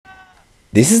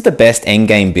This is the best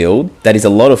endgame build that is a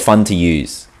lot of fun to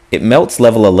use. It melts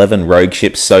level 11 rogue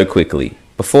ships so quickly,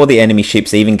 before the enemy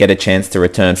ships even get a chance to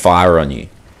return fire on you.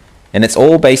 And it's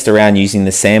all based around using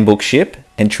the Sambuk ship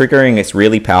and triggering its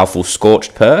really powerful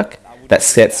scorched perk that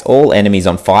sets all enemies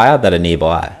on fire that are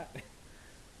nearby.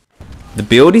 The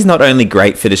build is not only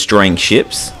great for destroying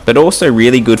ships, but also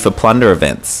really good for plunder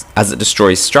events, as it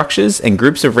destroys structures and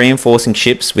groups of reinforcing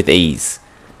ships with ease.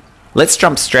 Let's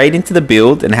jump straight into the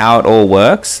build and how it all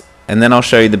works, and then I'll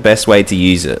show you the best way to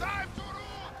use it.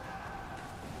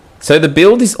 So the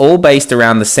build is all based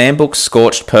around the Sambuk's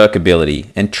scorched perk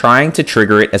ability and trying to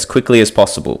trigger it as quickly as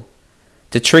possible.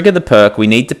 To trigger the perk, we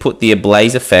need to put the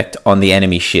ablaze effect on the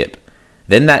enemy ship.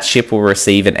 Then that ship will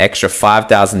receive an extra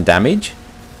 5,000 damage,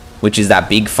 which is that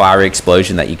big fiery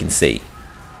explosion that you can see.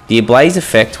 The ablaze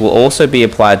effect will also be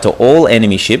applied to all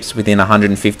enemy ships within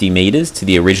 150 meters to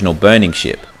the original burning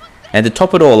ship. And to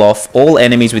top it all off, all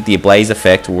enemies with the ablaze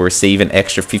effect will receive an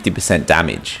extra 50%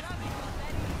 damage.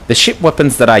 The ship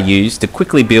weapons that I use to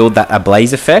quickly build that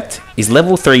ablaze effect is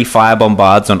level 3 fire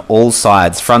bombards on all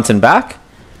sides, front and back,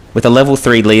 with a level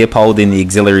 3 Leopold in the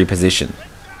auxiliary position.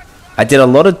 I did a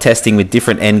lot of testing with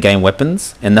different endgame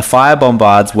weapons, and the fire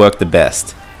bombards work the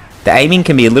best. The aiming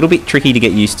can be a little bit tricky to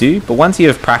get used to, but once you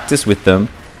have practiced with them,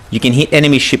 you can hit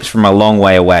enemy ships from a long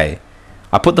way away.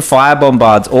 I put the fire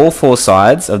bombards all 4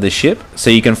 sides of the ship so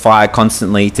you can fire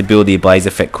constantly to build the ablaze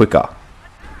effect quicker.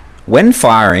 When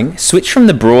firing, switch from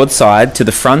the broadside to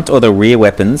the front or the rear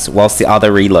weapons whilst the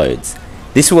other reloads.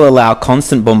 This will allow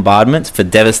constant bombardment for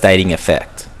devastating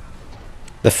effect.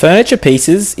 The furniture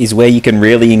pieces is where you can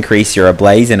really increase your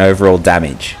ablaze and overall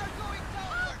damage.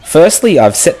 Firstly,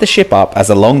 I've set the ship up as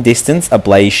a long distance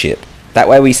ablaze ship. That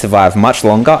way we survive much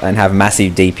longer and have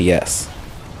massive DPS.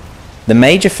 The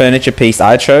major furniture piece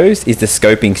I chose is the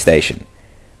scoping station,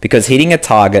 because hitting a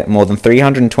target more than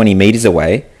 320 meters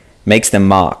away makes them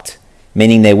marked,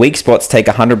 meaning their weak spots take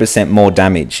 100% more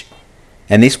damage.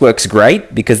 And this works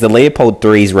great because the Leopold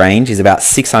 3's range is about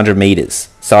 600 meters,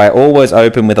 so I always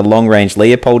open with a long range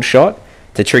Leopold shot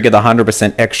to trigger the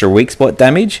 100% extra weak spot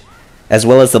damage, as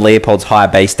well as the Leopold's high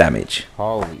base damage.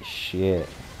 Holy shit.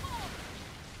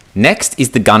 Next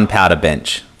is the gunpowder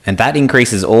bench, and that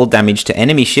increases all damage to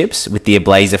enemy ships with the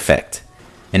ablaze effect.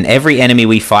 And every enemy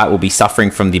we fight will be suffering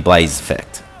from the ablaze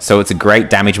effect, so it's a great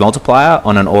damage multiplier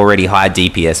on an already high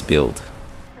DPS build.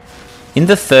 In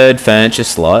the third furniture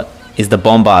slot is the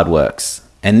bombard works,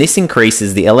 and this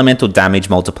increases the elemental damage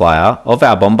multiplier of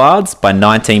our bombards by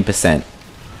 19%.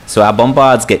 So our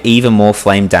bombards get even more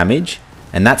flame damage,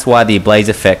 and that's why the ablaze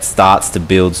effect starts to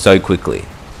build so quickly.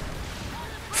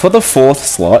 For the fourth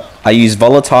slot, I use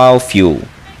volatile fuel,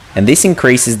 and this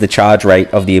increases the charge rate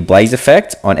of the ablaze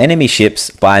effect on enemy ships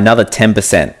by another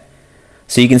 10%.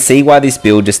 So you can see why this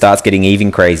build just starts getting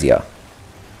even crazier.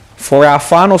 For our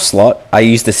final slot, I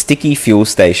use the sticky fuel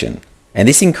station, and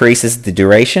this increases the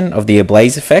duration of the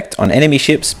ablaze effect on enemy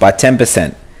ships by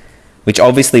 10%, which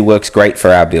obviously works great for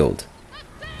our build.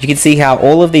 You can see how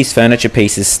all of these furniture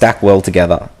pieces stack well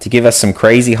together to give us some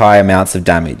crazy high amounts of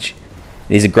damage.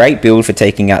 It is a great build for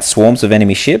taking out swarms of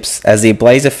enemy ships, as the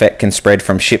ablaze effect can spread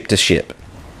from ship to ship.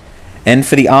 And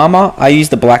for the armor, I use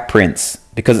the Black Prince,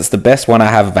 because it's the best one I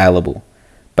have available.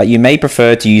 But you may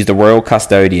prefer to use the Royal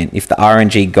Custodian if the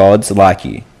RNG gods like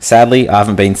you. Sadly, I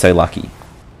haven't been so lucky.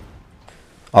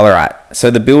 Alright,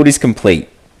 so the build is complete.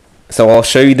 So I'll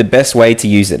show you the best way to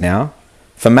use it now.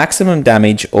 For maximum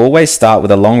damage, always start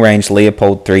with a long-range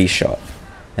Leopold 3 shot,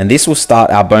 and this will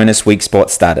start our bonus weak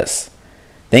spot status.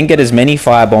 Then get as many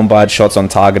fire bombard shots on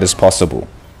target as possible.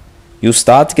 You'll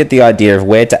start to get the idea of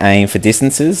where to aim for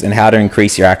distances and how to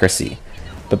increase your accuracy,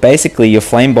 but basically your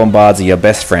flame bombards are your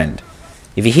best friend.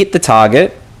 If you hit the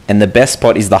target, and the best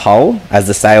spot is the hull, as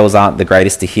the sails aren't the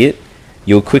greatest to hit,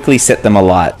 you'll quickly set them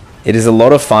alight. It is a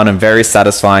lot of fun and very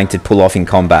satisfying to pull off in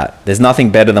combat. There's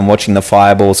nothing better than watching the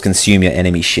fireballs consume your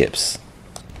enemy ships.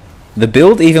 The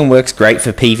build even works great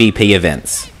for PvP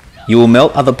events. You will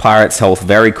melt other pirates' health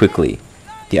very quickly.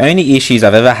 The only issues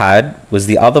I've ever had was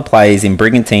the other players in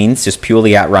Brigantines just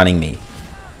purely outrunning me.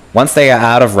 Once they are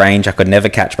out of range, I could never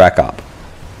catch back up.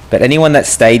 But anyone that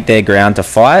stayed their ground to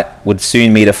fight would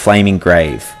soon meet a flaming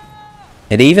grave.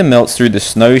 It even melts through the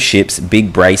snow ship's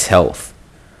big brace health.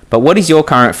 But what is your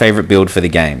current favourite build for the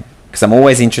game? Because I'm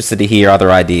always interested to hear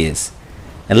other ideas.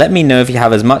 And let me know if you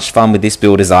have as much fun with this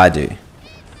build as I do.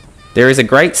 There is a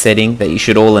great setting that you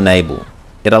should all enable.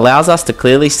 It allows us to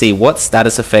clearly see what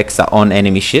status effects are on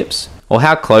enemy ships, or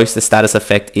how close the status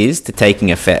effect is to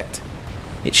taking effect.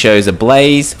 It shows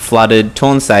ablaze, flooded,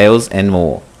 torn sails, and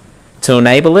more. To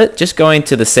enable it, just go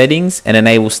into the settings and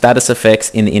enable status effects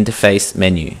in the interface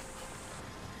menu.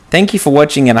 Thank you for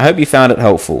watching and I hope you found it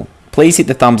helpful. Please hit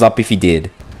the thumbs up if you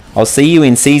did. I'll see you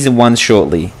in Season 1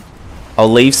 shortly. I'll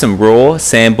leave some raw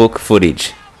Sambuk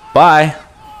footage. Bye!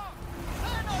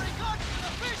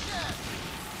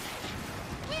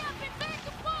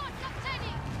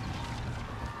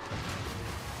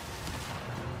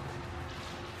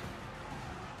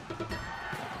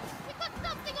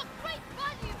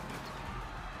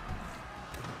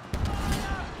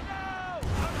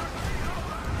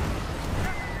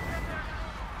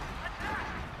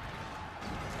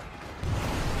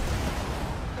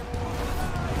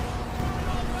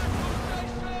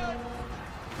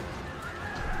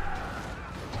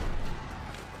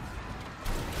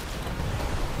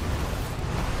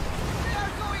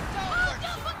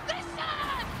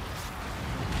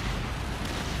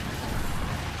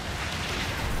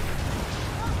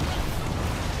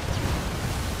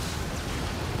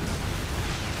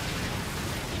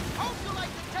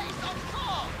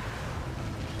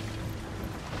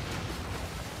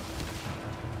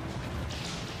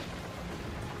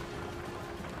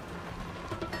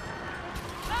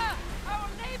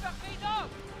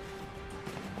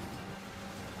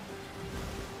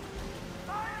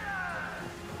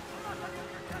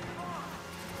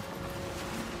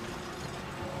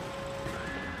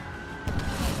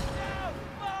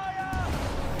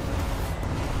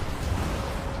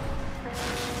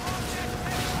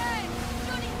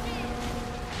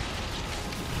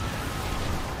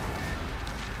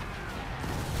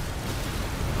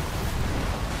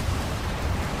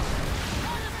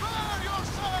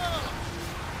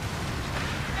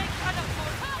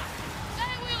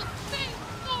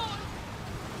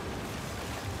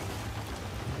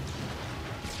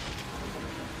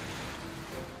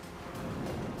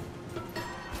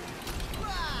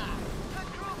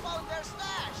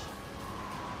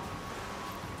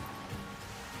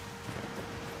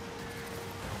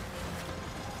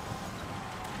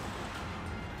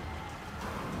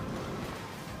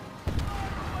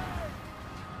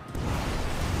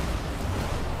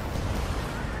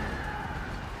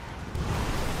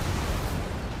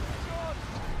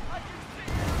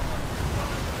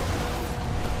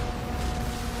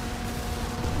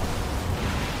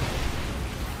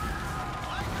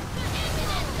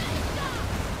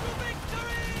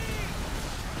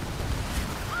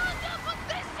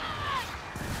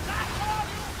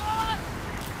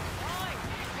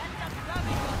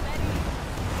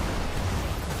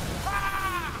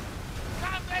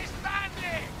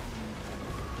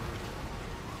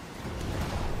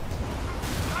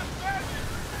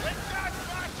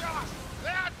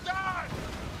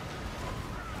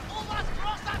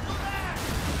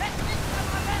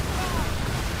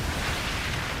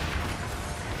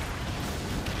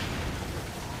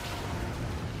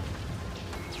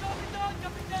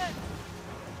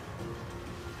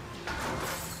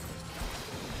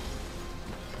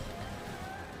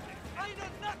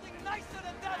 Nothing nicer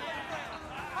than that, my friend!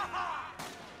 Ha ha!